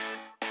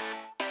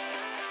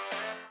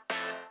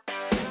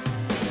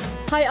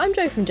Hi, I'm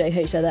Jo from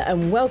JH Leather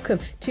and welcome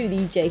to the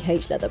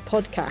JH Leather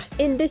podcast.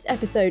 In this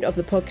episode of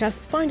the podcast,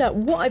 find out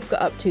what I've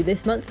got up to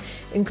this month,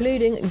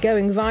 including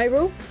going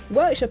viral,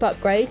 workshop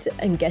upgrades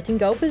and getting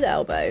golfer's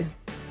elbow.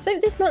 So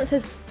this month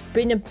has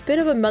been a bit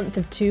of a month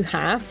of two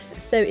halves.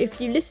 So if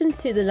you listened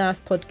to the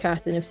last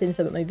podcast and have seen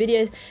some of my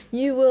videos,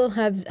 you will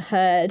have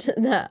heard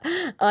that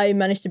I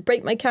managed to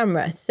break my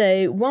camera.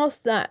 So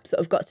whilst that sort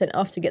of got sent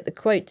off to get the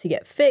quote to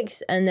get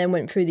fixed and then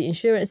went through the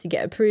insurance to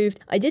get approved,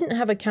 I didn't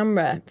have a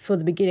camera for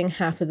the beginning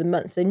half of the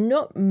month. So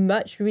not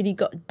much really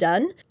got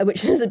done,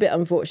 which is a bit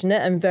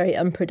unfortunate and very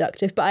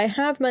unproductive. But I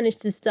have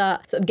managed to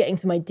start sort of getting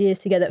some ideas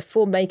together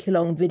for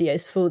make-along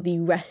videos for the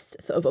rest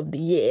sort of the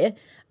year.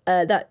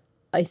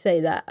 I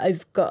say that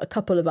I've got a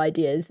couple of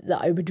ideas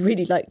that I would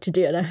really like to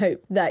do, and I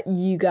hope that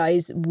you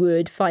guys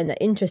would find that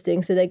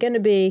interesting. So they're going to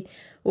be,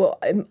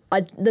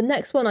 the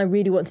next one I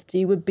really want to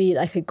do would be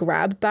like a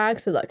grab bag,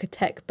 so like a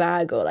tech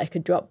bag or like a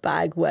drop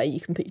bag where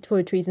you can put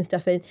your toiletries and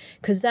stuff in,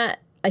 because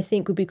that I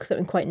think would be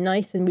something quite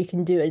nice, and we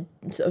can do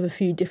a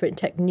few different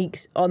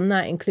techniques on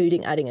that,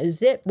 including adding a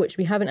zip, which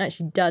we haven't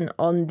actually done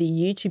on the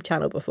YouTube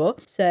channel before.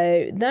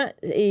 So that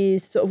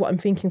is sort of what I'm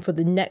thinking for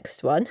the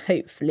next one,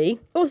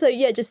 hopefully. Also,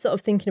 just sort of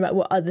thinking about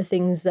what other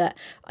things that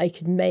I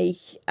could make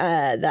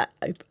that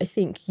I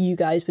think you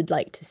guys would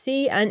like to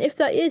see. And if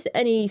there is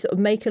any sort of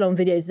make-along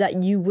videos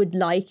that you would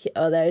like,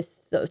 or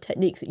there's sort of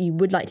techniques that you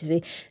would like to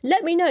see,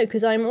 let me know,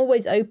 because I'm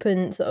always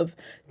open sort of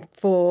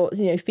for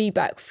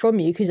feedback from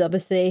you, because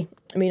obviously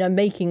I'm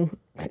making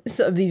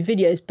sort of these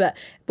videos, but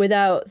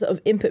without sort of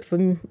input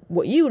from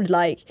what you would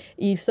like,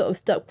 you've sort of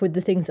stuck with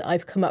the things that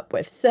I've come up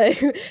with. So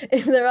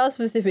if there are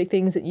specific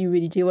things that you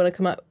really do want to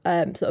come up,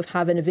 sort of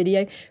have in a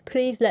video,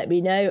 please let me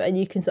know, and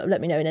you can sort of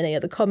let me know in any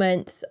other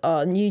comments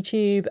on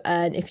YouTube.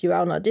 And if you're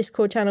on our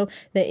Discord channel,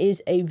 there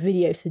is a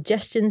video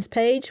suggestions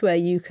page where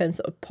you can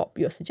sort of pop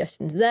your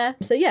suggestions there.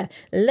 So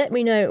let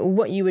me know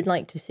what you would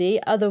like to see.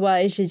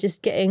 Otherwise, you're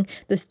just getting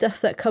the stuff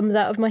that comes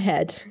out of my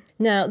head.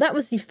 Now, that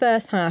was the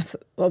first half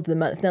of the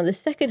month. Now, the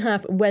second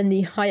half, when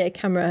the Haya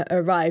camera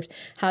arrived,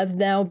 have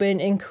now been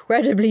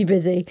incredibly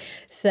busy.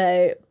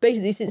 So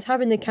basically, since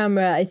having the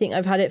camera, I think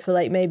I've had it for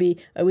like maybe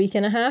a week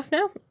and a half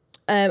now.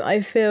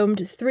 I've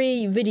filmed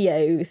 3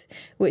 videos,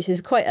 which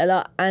is quite a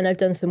lot, and I've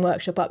done some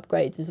workshop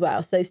upgrades as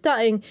well. So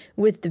starting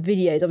with the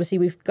videos, obviously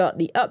we've got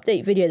the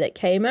update video that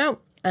came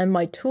out, and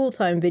my tool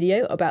time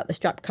video about the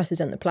strap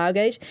cutters and the plough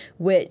gauge,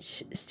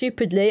 which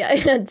stupidly I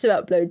had to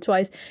upload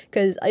twice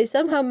because I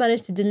somehow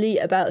managed to delete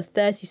about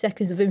 30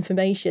 seconds of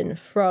information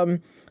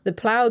from the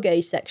plough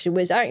gauge section,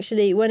 which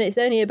actually, when it's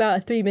only about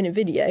a 3-minute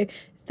video,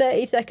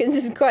 30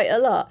 seconds is quite a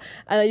lot.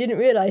 And I didn't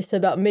realise till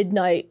about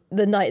midnight,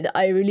 the night that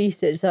I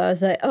released it. So I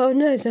was like, oh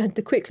no, so I had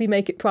to quickly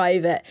make it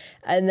private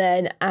and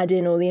then add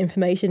in all the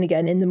information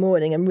again in the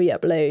morning and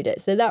re-upload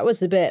it. So that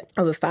was a bit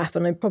of a faff,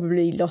 and I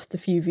probably lost a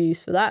few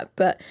views for that.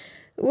 But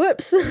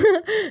whoops,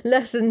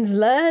 lessons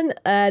learned.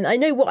 And I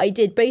know what I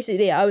did.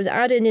 Basically, I was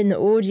adding in the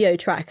audio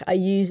track. I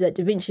use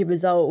DaVinci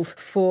Resolve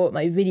for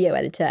my video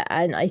editor.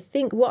 And I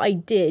think what I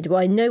did,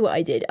 I know what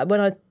I did. When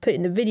I put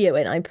in the video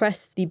in, I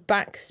pressed the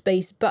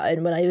backspace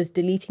button when I was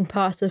deleting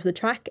part of the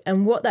track.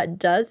 And what that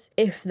does,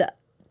 if the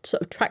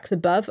sort of tracks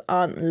above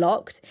aren't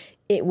locked,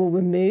 it will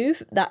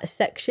remove that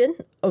section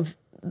of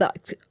that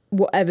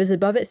whatever's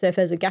above it. So if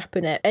there's a gap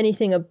in it,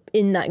 anything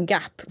in that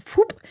gap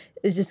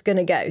is just going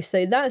to go.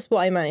 So that's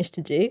what I managed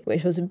to do,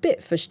 which was a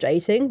bit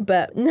frustrating,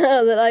 but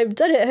now that I've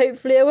done it,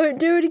 hopefully I won't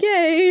do it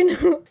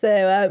again.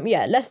 So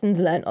lessons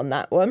learned on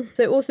that one.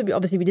 So also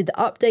obviously we did the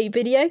update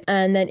video,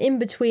 and then in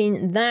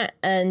between that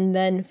and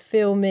then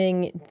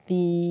filming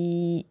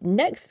the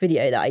next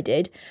video that I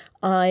did,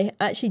 I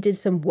actually did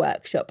some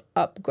workshop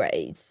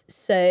upgrades.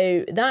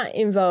 So that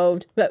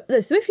involved, so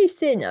if you've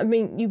seen,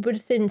 you would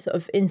have seen sort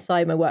of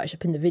inside my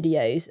workshop in the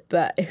videos,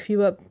 but if you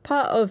were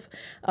part of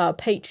our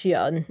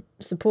Patreon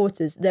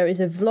supporters, there is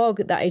a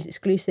vlog that is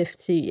exclusive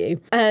to you,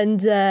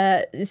 and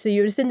so you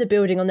would have seen the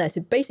building on there.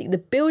 So basically the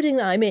building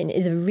that I'm in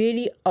is a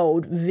really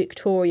old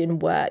Victorian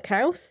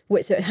workhouse,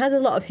 so it has a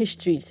lot of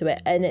history to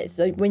it, and it's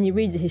like, when you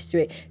read the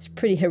history, it's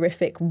pretty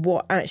horrific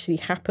what actually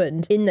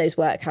happened in those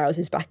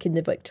workhouses back in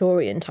the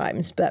Victorian times.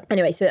 But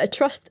anyway, so a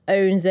trust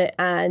owns it,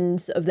 and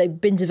sort of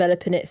they've been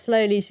developing it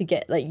slowly to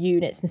get like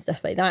units and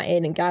stuff like that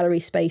in, and gallery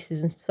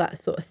spaces and that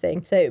sort of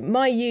thing. So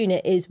my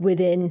unit is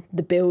within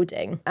the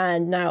building,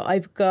 and now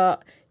I've got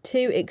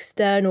 2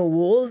 external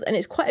walls, and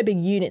it's quite a big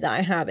unit that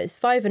I have. It's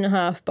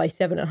 5.5 by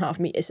 7.5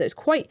 meters, so it's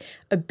quite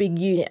a big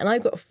unit, and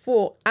I've got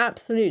 4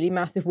 absolutely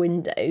massive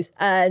windows.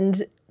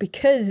 And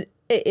because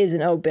it is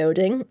an old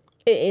building,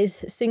 it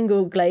is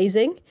single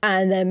glazing,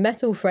 and they're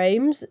metal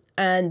frames,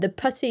 and the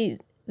putty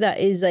that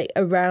is like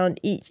around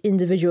each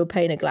individual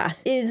pane of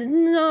glass is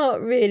not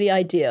really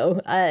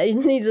ideal. It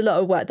needs a lot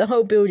of work. The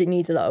whole building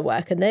needs a lot of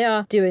work, and they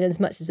are doing as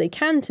much as they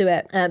can to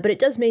it. But it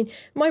does mean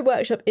my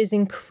workshop is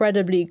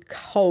incredibly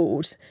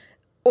cold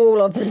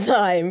all of the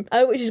time,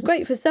 which is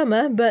great for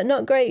summer, but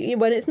not great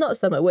when it's not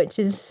summer,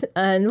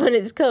 and when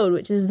it's cold,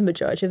 which is the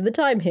majority of the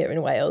time here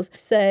in Wales.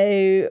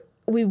 So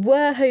we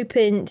were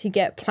hoping to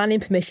get planning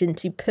permission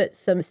to put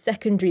some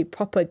secondary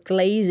proper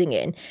glazing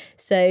in.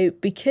 So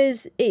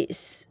because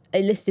it's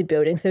a listed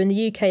building, so in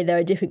the UK there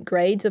are different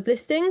grades of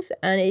listings,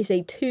 and it's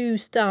a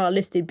 2-star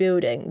listed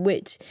building,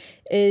 which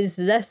is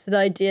less than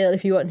ideal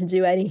if you want to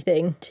do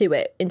anything to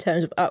it in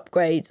terms of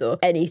upgrades or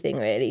anything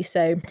really.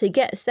 So to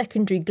get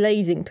secondary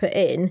glazing put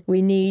in,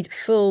 we need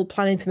full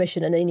planning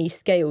permission, and they need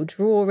scale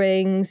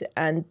drawings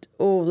and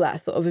all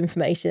that sort of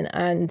information.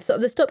 And sort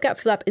of the stopgap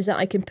for that is that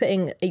I can put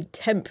in a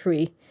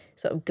temporary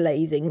sort of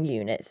glazing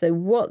unit. So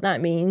what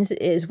that means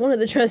is one of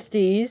the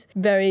trustees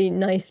very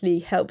nicely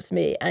helps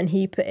me, and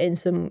he put in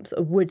some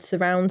sort of wood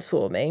surrounds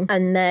for me.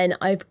 And then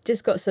I've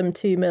just got some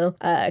 2mm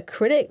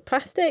acrylic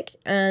plastic,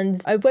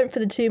 and I went for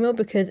the 2mm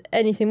because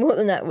anything more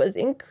than that was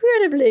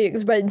incredibly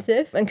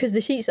expensive, and because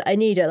the sheets that I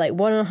need are like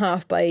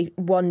 1.5 by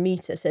 1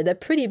 meter, so they're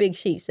pretty big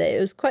sheets. So it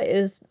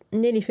was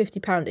nearly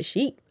 £50 a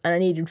sheet, and I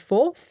needed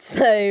 4.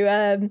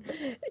 So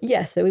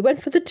so we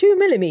went for the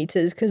 2mm,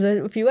 because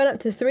if you went up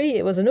to 3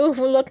 it was an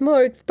awful lot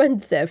more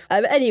expensive.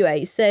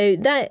 Anyway, so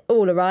that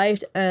all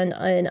arrived, and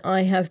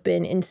I have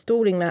been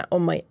installing that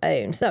on my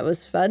own, so that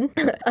was fun.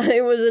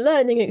 It was a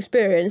learning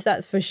experience,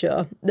 that's for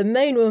sure. The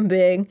main one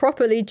being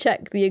properly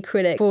check the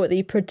acrylic for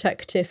the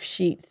protective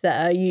sheets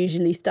that are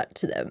usually stuck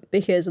to them,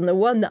 because on the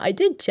one that I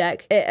did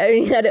check, it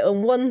only had it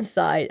on one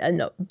side and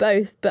not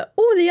both, but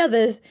all the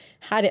others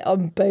had it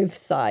on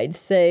both sides.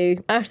 So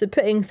after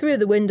putting 3 of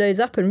the windows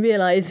up and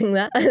realising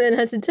that, I then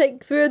had to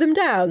take 3 of them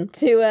down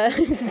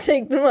to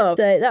take them off.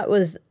 So that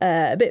was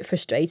a bit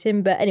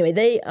frustrating. But anyway,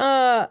 they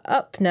are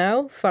up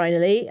now,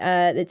 finally.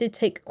 It did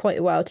take quite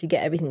a while to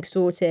get everything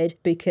sorted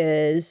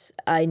because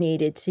I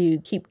needed to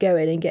keep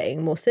going and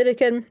getting more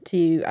silicone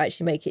to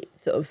actually make it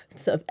sort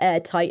of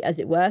airtight, as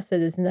it were. So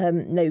there's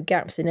no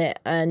gaps in it,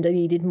 and I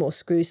needed more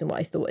screws than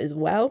what I thought as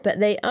well. But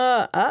they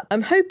are up.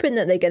 I'm hoping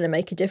that they're going to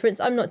make a difference.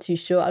 I'm not too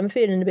sure. I'm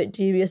feeling a bit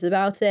dubious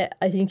about it.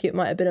 I think it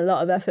might have been a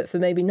lot of effort for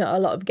maybe not a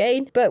lot of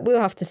gain, but we'll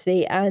have to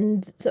see.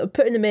 And sort of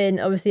putting them in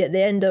obviously at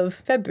the end of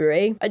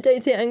February, I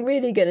don't think I'm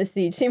really going to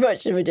see too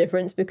much of a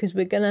difference, because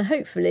we're going to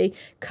hopefully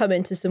come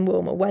into some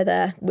warmer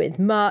weather with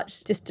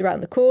March just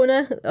around the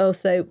corner.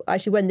 Also,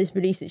 actually when this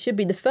release, it should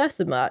be the 1st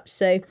of March,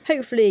 so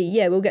hopefully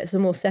we'll get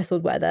some more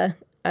settled weather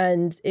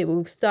and it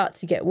will start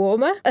to get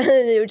warmer, and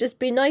it will just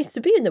be nice to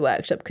be in the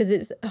workshop, because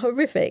it's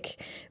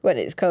horrific when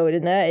it's cold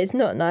in there. It's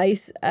not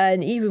nice.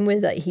 And even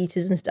with like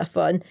heaters and stuff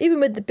on, even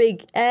with the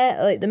big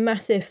air, like the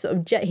massive sort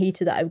of jet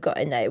heater that I've got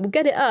in there, it will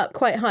get it up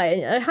quite high.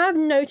 And I have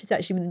noticed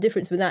actually the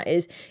difference with that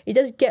is it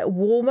does get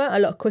warmer a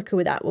lot quicker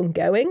with that one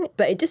going,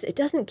 but it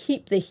doesn't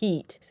keep the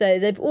heat. So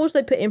they've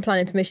also put in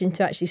planning permission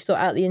to actually sort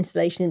out the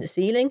insulation in the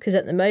ceiling, because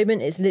at the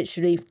moment it's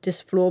literally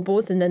just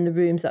floorboards and then the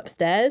rooms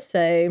upstairs.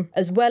 So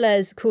as well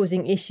as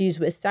causing issues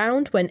with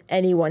sound when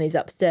anyone is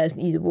upstairs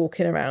either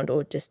walking around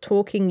or just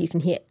talking, you can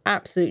hear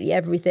absolutely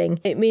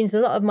everything. It means a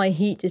lot of my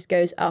heat just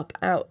goes up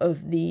out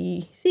of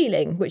the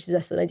ceiling, which is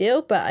less than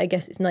ideal, but I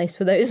guess it's nice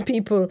for those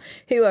people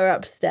who are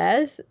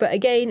upstairs. But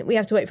again, we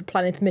have to wait for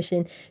planning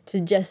permission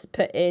to just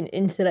put in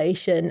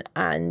insulation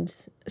and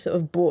sort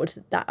of board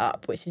that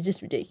up, which is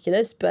just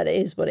ridiculous, but it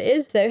is what it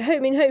is. So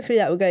hopefully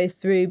that will go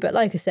through. But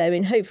like I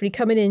said, hopefully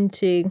coming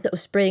into sort of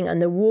spring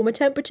and the warmer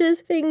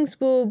temperatures, things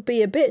will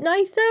be a bit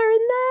nicer in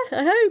there,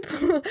 I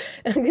hope.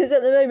 Because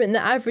at the moment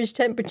the average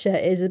temperature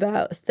is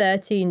about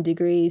 13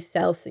 degrees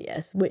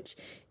Celsius, which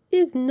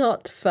is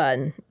not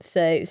fun.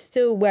 So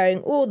still wearing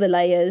all the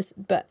layers,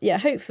 but yeah,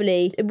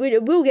 hopefully it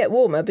will get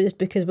warmer, but just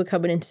because we're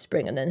coming into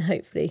spring, and then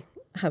hopefully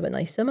have a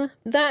nice summer.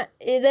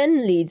 It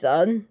then leads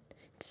on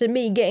to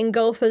me getting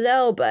golfer's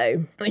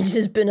elbow, which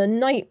has been a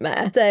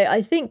nightmare. So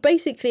I think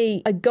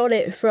basically I got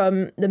it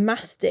from the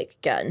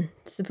mastic gun,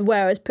 so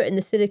where I was putting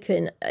the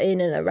silicone in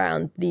and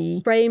around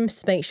the frames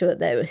to make sure that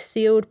they were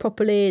sealed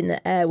properly and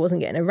the air wasn't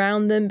getting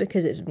around them,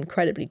 because it's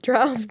incredibly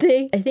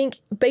drafty. I think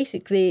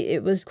basically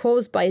it was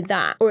caused by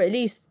that, or at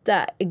least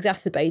that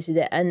exacerbated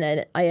it, and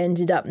then I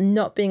ended up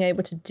not being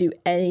able to do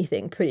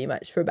anything pretty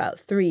much for about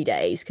 3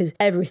 days because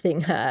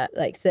everything hurt.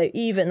 So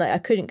even I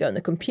couldn't go on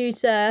the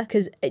computer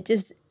because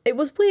it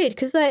was weird,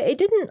 because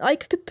I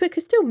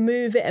could still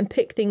move it and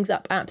pick things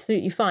up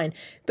absolutely fine,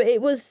 but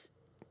it was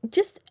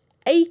just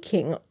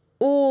aching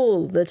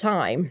all the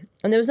time,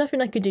 and there was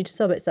nothing I could do to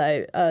stop it.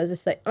 So I was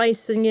just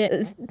icing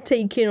it,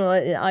 taking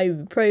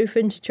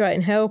ibuprofen to try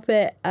and help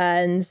it,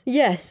 and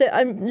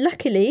so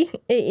luckily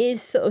it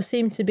is sort of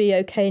seemed to be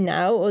okay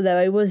now, although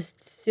I was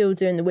still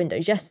doing the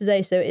windows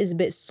yesterday, so it is a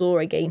bit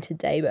sore again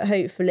today. But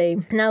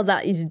hopefully now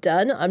that is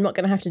done, I'm not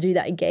going to have to do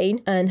that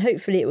again, and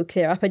hopefully it will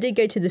clear up. I did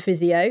go to the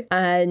physio,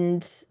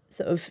 and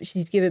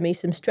she's given me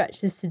some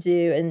stretches to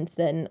do, and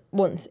then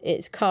once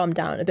it's calmed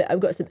down a bit,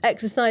 I've got some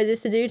exercises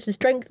to do to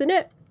strengthen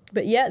it.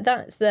 But yeah,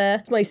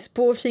 that's my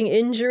sporting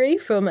injury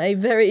from a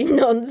very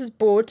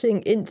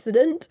non-sporting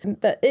incident.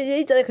 But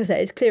like I said,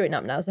 it's clearing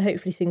up now, so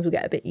hopefully things will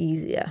get a bit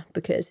easier,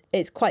 because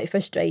it's quite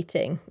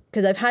frustrating.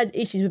 Because I've had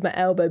issues with my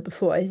elbow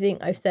before. I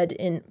think I've said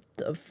in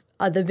sort of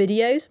other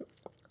videos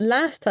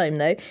last time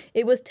though,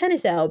 it was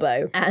tennis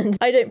elbow, and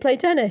I don't play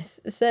tennis,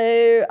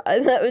 so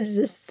that was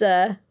just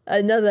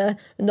another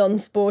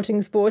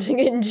non-sporting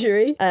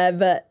injury.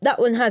 But that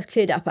one has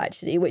cleared up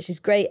actually, which is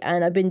great,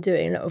 and I've been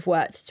doing a lot of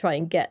work to try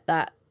and get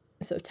that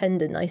sort of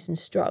tendon nice and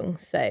strong.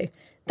 So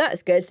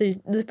that's good. So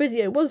the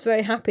physio was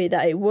very happy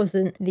that it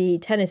wasn't the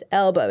tennis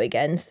elbow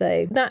again.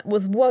 So that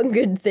was one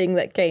good thing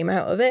that came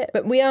out of it.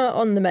 But we are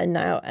on the mend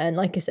now. And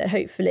like I said,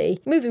 hopefully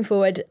moving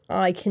forward,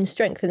 I can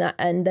strengthen that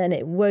and then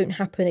it won't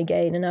happen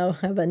again. And I'll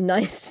have a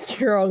nice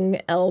strong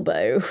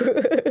elbow.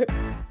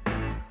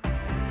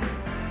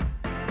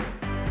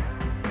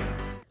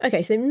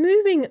 Okay, so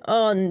moving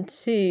on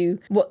to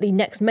what the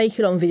next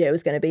make-along video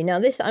is going to be. Now,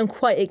 this I'm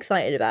quite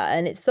excited about,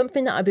 and it's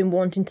something that I've been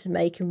wanting to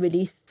make and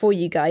release for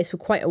you guys for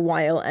quite a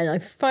while, and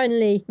I've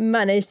finally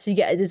managed to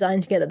get a design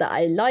together that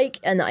I like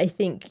and that I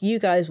think you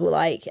guys will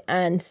like.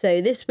 And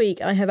so this week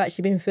I have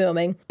actually been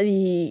filming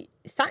the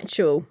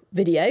satchel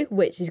video,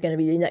 which is going to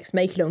be the next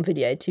make-along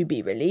video to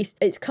be released.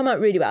 It's come out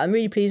really well. I'm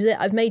really pleased with it.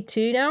 I've made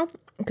 2 now,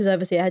 because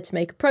obviously I had to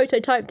make a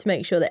prototype to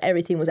make sure that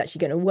everything was actually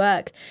going to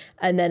work,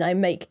 and then I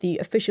make the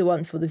official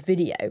one for the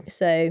video.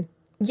 So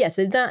yeah,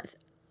 so that's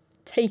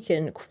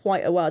taken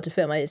quite a while to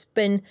film. It's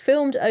been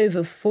filmed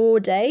over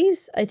 4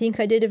 days, I think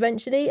I did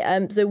eventually.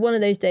 So one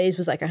of those days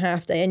was like a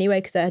half day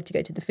anyway, because I had to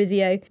go to the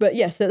physio. But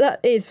yeah, so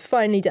that is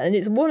finally done. And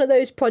it's one of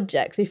those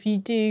projects, if you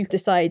do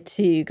decide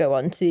to go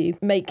on to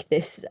make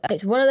this,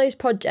 it's one of those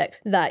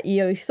projects that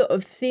you sort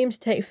of seem to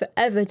take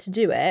forever to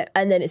do it,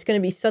 and then it's going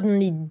to be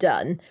suddenly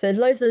done. So there's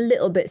loads of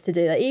little bits to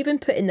do. Like even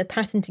putting the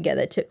pattern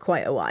together took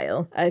quite a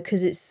while,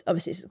 because it's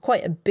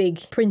quite a big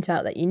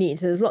printout that you need.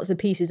 So there's lots of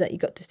pieces that you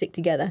got to stick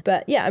together.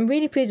 But yeah, I'm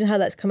really pleased with how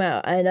that's come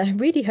out, and I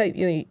really hope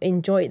you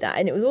enjoyed that.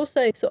 And it was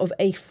also sort of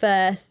a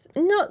first,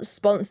 not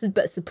sponsored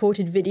but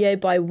supported video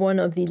by one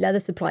of the leather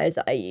suppliers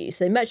that I use.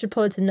 So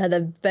Metropolitan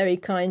Leather very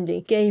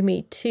kindly gave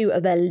me 2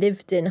 of their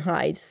lived-in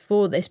hides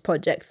for this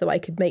project so I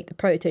could make the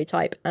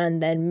prototype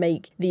and then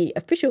make the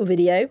official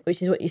video,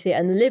 which is what you see.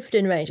 And the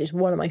lived-in range is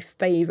one of my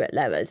favourite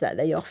leathers that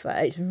they offer.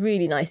 It's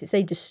really nice. It's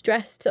a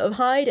distressed sort of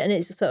hide, and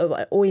it's sort of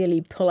an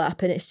oily pull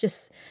up, and it's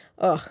just,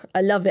 oh,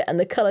 I love it. And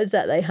the colours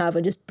that they have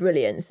are just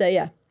brilliant. So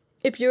yeah,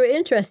 if you're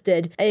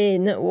interested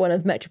in one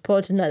of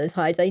Metropolitan Leather's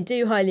hides, I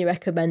do highly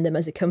recommend them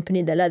as a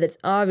company. Their leathers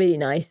are really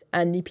nice,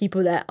 and the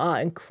people there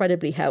are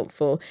incredibly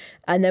helpful.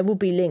 And there will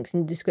be links in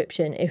the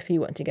description if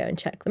you want to go and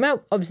check them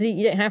out. Obviously,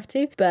 you don't have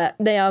to, but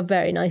they are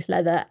very nice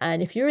leather.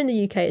 And if you're in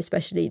the UK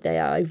especially, they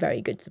are a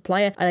very good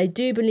supplier. And I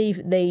do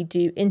believe they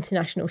do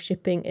international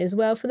shipping as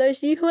well for those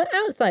of you who are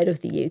outside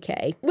of the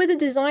UK. With the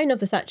design of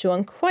the satchel,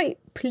 I'm quite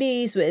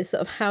pleased with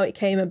sort of how it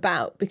came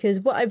about, because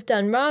what I've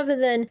done, rather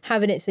than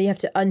having it so you have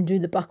to undo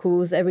the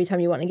buckles every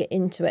time you want to get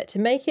into it, to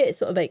make it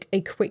sort of like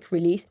a quick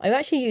release, I've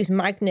actually used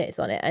magnets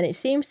on it, and it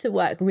seems to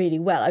work really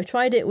well. I've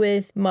tried it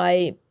with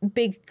my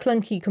big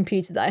clunky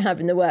computer that I have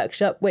in the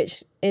workshop,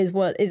 which is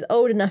what is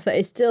old enough that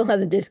it still has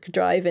a disk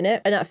drive in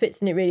it, and that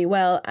fits in it really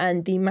well,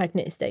 and the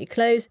magnets stay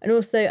closed. And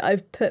also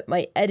I've put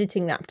my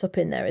editing laptop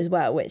in there as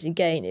well, which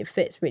again, it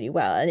fits really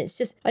well. And it's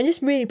just, I'm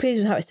just really pleased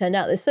with how it's turned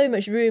out. There's so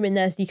much room in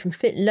there, so you can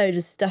fit loads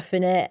of stuff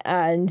in it,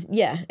 and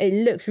yeah, it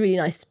looks really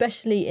nice,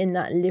 especially in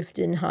that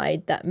lived-in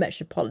hide that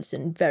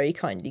Metropolitan very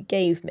kindly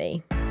gave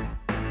me.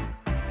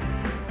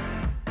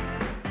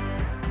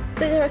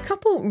 So there are a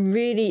couple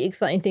really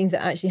exciting things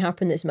that actually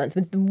happened this month,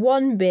 with the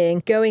one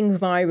being going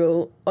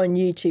viral on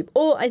YouTube,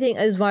 or I think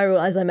as viral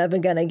as I'm ever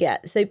going to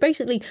get. So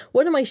basically,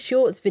 one of my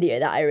shorts video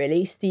that I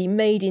released, the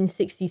made in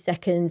 60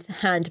 seconds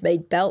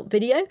handmade belt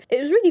video, it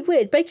was really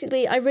weird.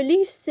 Basically, I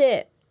released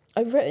it,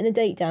 I wrote in the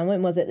date down,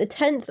 when was it? The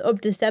 10th of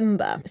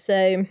December.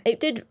 So it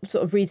did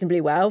sort of reasonably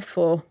well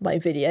for my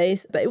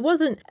videos, but it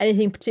wasn't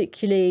anything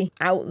particularly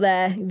out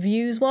there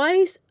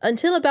views-wise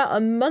until about a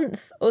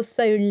month or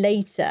so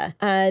later.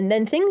 And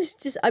then things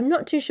just, I'm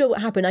not too sure what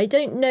happened. I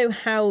don't know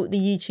how the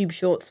YouTube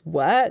Shorts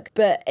work,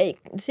 but it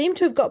seemed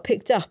to have got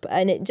picked up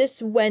and it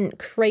just went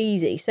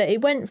crazy. So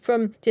it went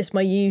from just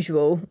my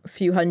usual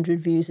few hundred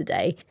views a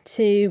day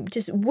to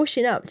just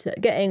whooshing up to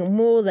getting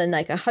more than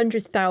like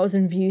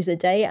 100,000 views a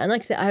day. And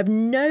like I said, I have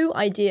no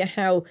idea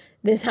how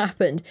this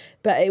happened,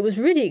 but it was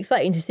really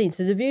exciting to see.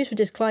 So the views were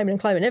just climbing and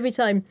climbing. Every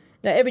time,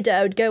 like every day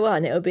I would go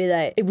on, it would be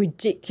like a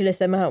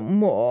ridiculous amount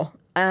more.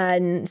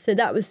 And so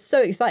that was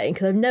so exciting,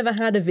 because I've never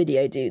had a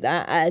video do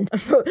that, and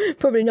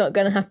probably not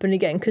going to happen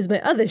again, because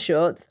my other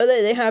shorts,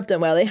 although they have done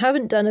well, they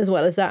haven't done as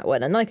well as that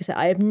one. And like I said,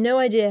 I have no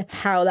idea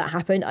how that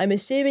happened. I'm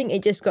assuming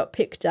it just got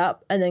picked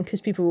up, and then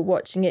because people were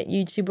watching it,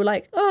 YouTube were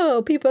like,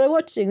 oh, people are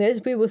watching this,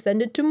 we will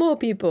send it to more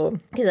people.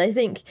 Because I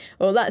think,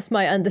 well, that's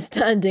my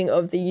understanding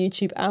of the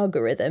YouTube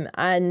algorithm.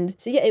 And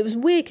so yeah, it was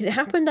weird, because it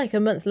happened like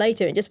a month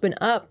later. It just went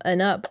up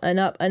and up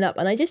and up and up.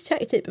 And I just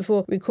checked it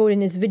before recording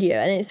this video,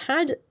 and it's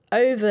had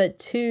over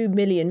 2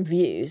 million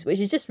views, which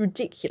is just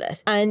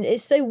ridiculous. And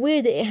it's so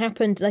weird that it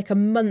happened like a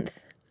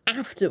month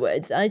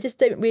afterwards. I just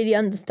don't really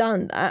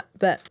understand that.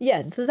 But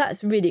yeah, so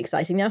that's really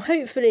exciting. Now,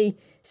 hopefully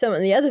some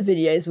of the other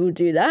videos will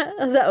do that.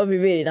 That would be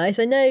really nice.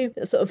 I know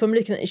sort of from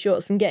looking at the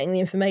shorts, from getting the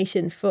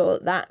information for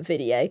that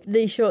video,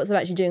 the shorts are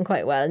actually doing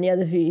quite well, and the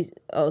other views,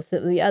 also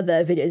the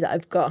other videos that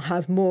I've got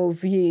have more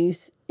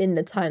views in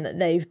the time that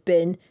they've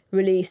been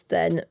released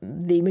than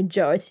the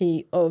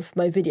majority of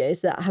my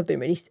videos that have been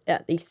released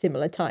at the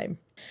similar time.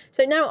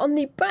 So now, on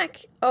the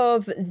back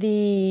of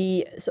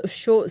the sort of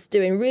shorts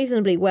doing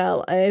reasonably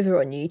well over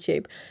on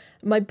YouTube,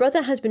 my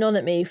brother has been on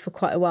at me for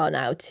quite a while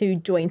now to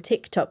join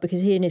TikTok,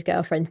 because he and his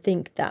girlfriend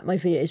think that my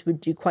videos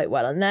would do quite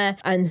well on there.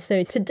 And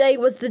so today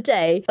was the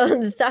day,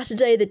 on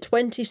Saturday the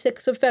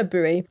 26th of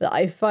February, that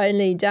I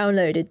finally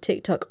downloaded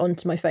TikTok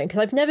onto my phone,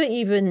 because I've never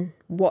even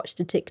watched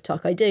a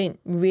TikTok. I don't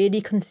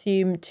really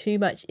consume too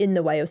much in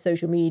the way of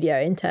social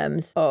media in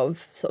terms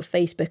of sort of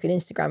Facebook and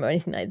Instagram or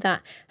anything like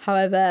that.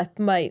 However,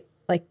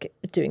 like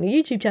doing a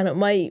YouTube channel,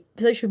 my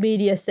social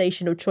media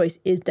station of choice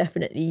is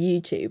definitely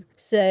YouTube.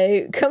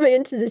 So coming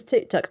into this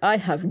TikTok, I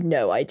have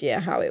no idea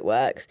how it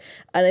works,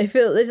 and I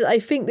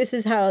think this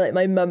is how like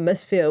my mum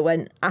must feel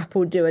when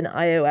Apple do an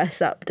iOS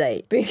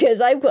update,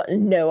 because I've got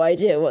no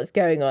idea what's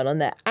going on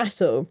there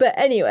at all. But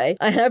anyway,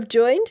 I have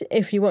joined.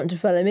 If you want to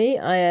follow me,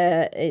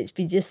 if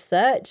you just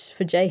search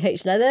for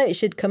JH Leather, it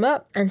should come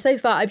up. And so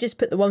far, I've just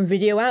put the one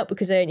video out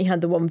because I only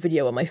had the one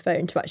video on my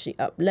phone to actually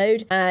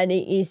upload, and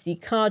it is the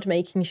card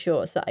making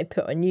shorts that I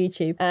put on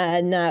YouTube.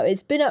 And now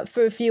it's been up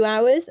for a few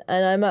hours,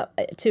 and I'm up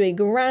to a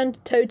grand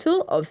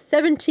total of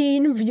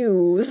 17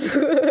 views.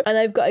 And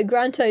I've got a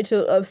grand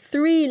total of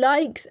 3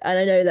 likes, and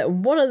I know that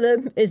one of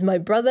them is my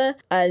brother,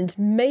 and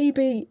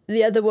maybe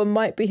the other one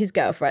might be his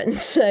girlfriend.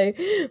 So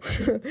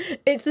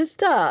it's a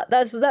start.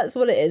 That's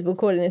what it is. We're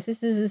calling this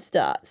is a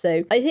start.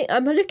 So I think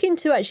I'm looking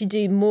to actually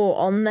do more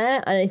on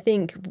there, and I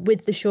think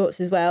with the shorts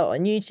as well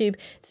on YouTube.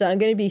 So I'm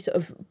going to be sort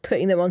of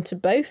putting them onto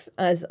both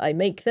as I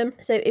make them.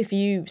 So if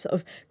you sort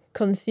of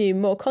consume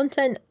more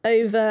content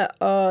over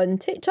on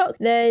TikTok,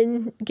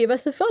 then give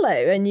us a follow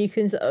and you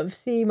can sort of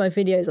see my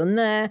videos on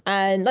there.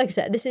 And like I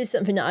said, this is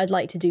something that I'd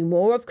like to do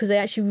more of, because I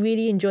actually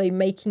really enjoy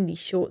making these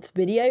shorts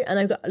video, and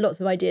I've got lots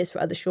of ideas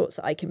for other shorts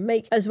that I can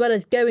make, as well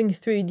as going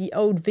through the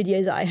old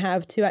videos that I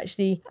have to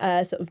actually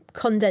sort of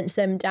condense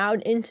them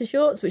down into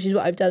shorts, which is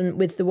what I've done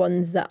with the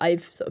ones that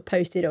I've sort of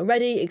posted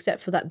already,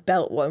 except for that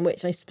belt one,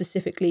 which I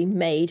specifically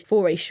made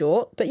for a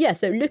short. But yeah,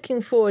 so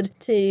looking forward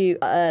to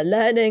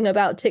learning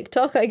about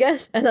TikTok, I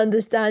guess, and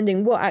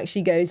understanding what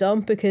actually goes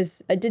on,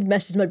 because I did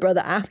message my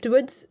brother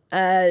afterwards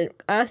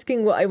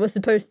asking what I was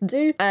supposed to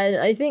do, and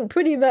I think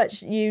pretty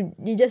much you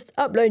just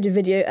upload a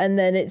video and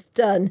then it's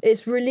done.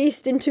 It's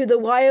released into the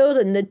wild,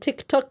 and the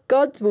TikTok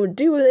gods will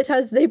do with it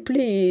as they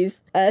please.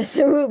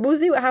 So we'll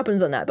see what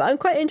happens on that, but I'm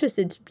quite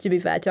interested, to be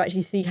fair, to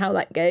actually see how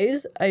that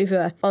goes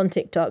over on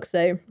TikTok.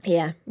 So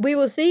yeah, we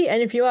will see.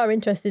 And if you are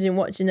interested in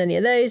watching any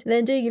of those,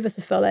 then do give us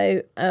a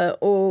follow,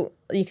 or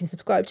you can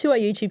subscribe to our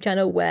YouTube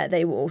channel, where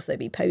they will also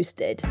be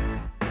posted.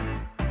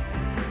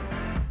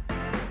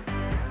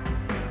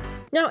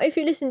 Now, if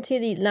you listened to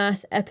the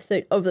last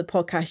episode of the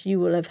podcast, you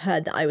will have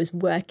heard that I was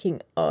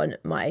working on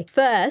my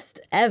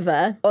first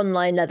ever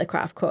online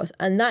leathercraft course,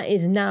 and that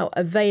is now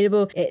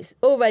available. It's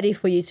all ready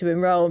for you to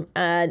enroll,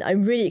 and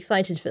I'm really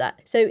excited for that.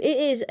 So it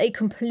is a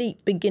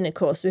complete beginner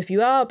course. So if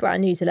you are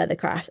brand new to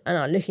leathercraft and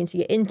are looking to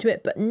get into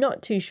it but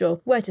not too sure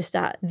where to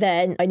start,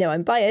 then I know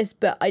I'm biased,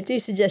 but I do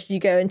suggest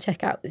you go and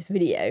check out this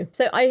video.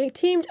 So I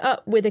teamed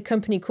up with a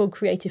company called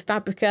Creative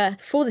Fabrica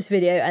for this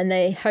video, and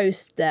they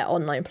host their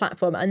online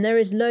platform, and there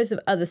is loads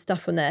of other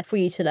stuff on there for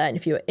you to learn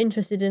if you're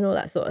interested in all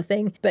that sort of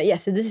thing. But yeah,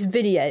 so this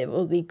video,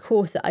 or the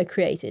course that I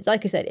created,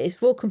 like I said, is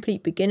for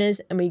complete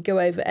beginners, and we go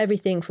over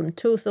everything from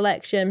tool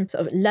selection,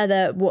 sort of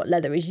leather, what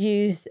leather is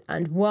used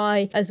and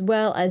why, as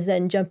well as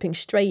then jumping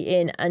straight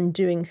in and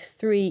doing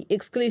 3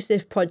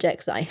 exclusive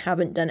projects that I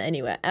haven't done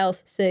anywhere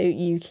else, so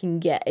you can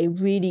get a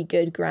really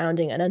good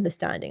grounding and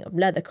understanding of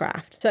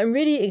leathercraft. So I'm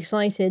really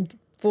excited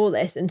for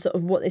this and sort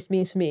of what this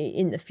means for me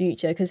in the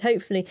future, because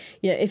hopefully,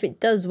 you know, if it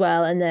does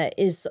well and there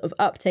is sort of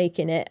uptake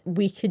in it,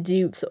 we could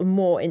do sort of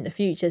more in the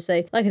future.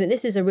 So like I said,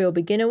 this is a real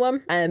beginner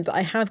one, but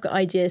I have got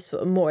ideas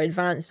for more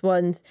advanced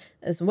ones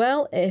as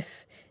well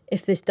if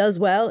this does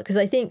well, because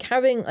I think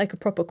having like a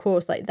proper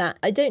course like that,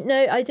 I don't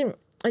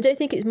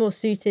think it's more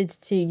suited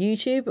to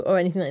YouTube or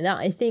anything like that.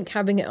 I think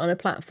having it on a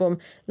platform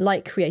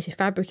like Creative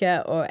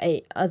Fabrica or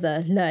a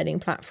other learning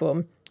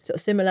platform sort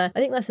of similar, I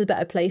think that's a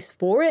better place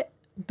for it.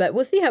 But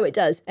we'll see how it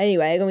does.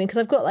 Anyway, I mean, because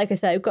I've got, like I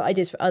said, I've got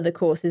ideas for other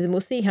courses, and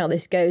we'll see how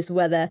this goes,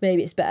 whether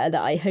maybe it's better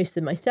that I host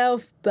them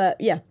myself. But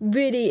yeah,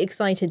 really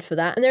excited for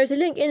that. And there is a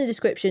link in the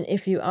description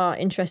if you are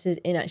interested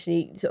in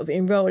actually sort of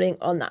enrolling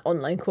on that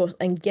online course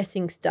and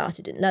getting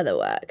started in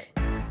leatherwork.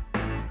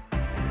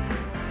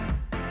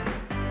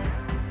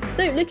 So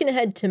So looking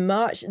ahead to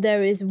March,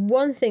 there is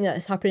one thing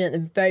that's happening at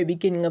the very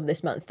beginning of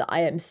this month that I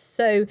am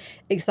so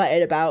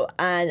excited about.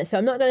 And so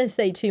I'm not going to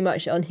say too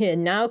much on here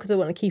now because I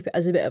want to keep it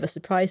as a bit of a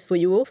surprise for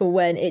you all for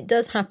when it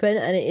does happen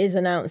and it is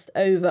announced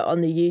over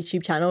on the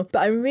YouTube channel.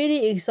 But I'm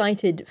really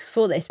excited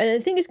for this. And I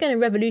think it's going to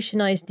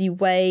revolutionize the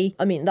way,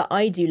 that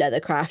I do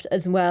leathercraft,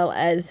 as well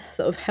as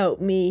sort of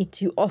help me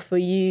to offer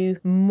you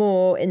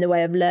more in the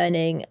way of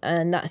learning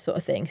and that sort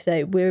of thing.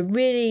 So we're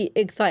really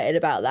excited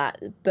about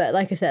that. But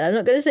like I said, I'm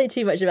not going to say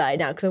too much about it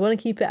now because I want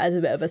to keep it as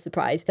a bit of a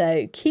surprise.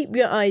 So keep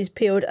your eyes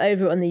peeled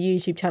over on the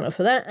YouTube channel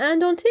for that,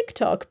 and on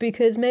TikTok,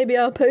 because maybe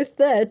I'll post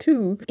there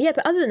too. Yeah,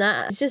 but other than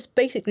that, it's just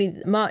basically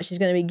March is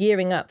going to be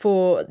gearing up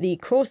for the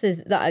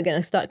courses that are going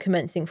to start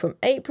commencing from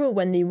April,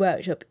 when the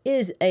workshop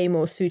is a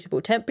more suitable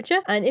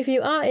temperature. And if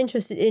you are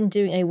interested in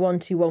doing a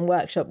 1-to-1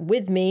 workshop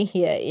with me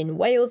here in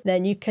Wales,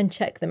 then you can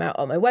check them out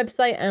on my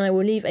website, and I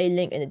will leave a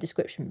link in the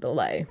description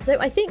below. So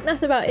I think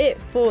that's about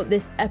it for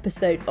this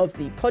episode of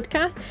the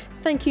podcast.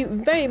 Thank you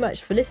very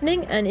much for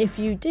listening, and if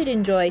you did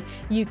enjoy,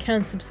 you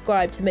can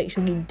subscribe to make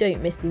sure you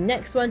don't miss the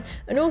next one,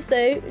 and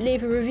also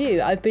leave a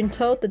review. I've been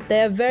told that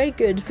they are very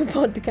good for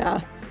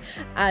podcasts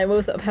and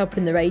will sort of help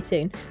in the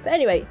rating. But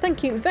anyway,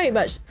 thank you very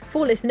much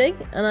for listening,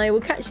 and I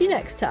will catch you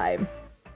next time.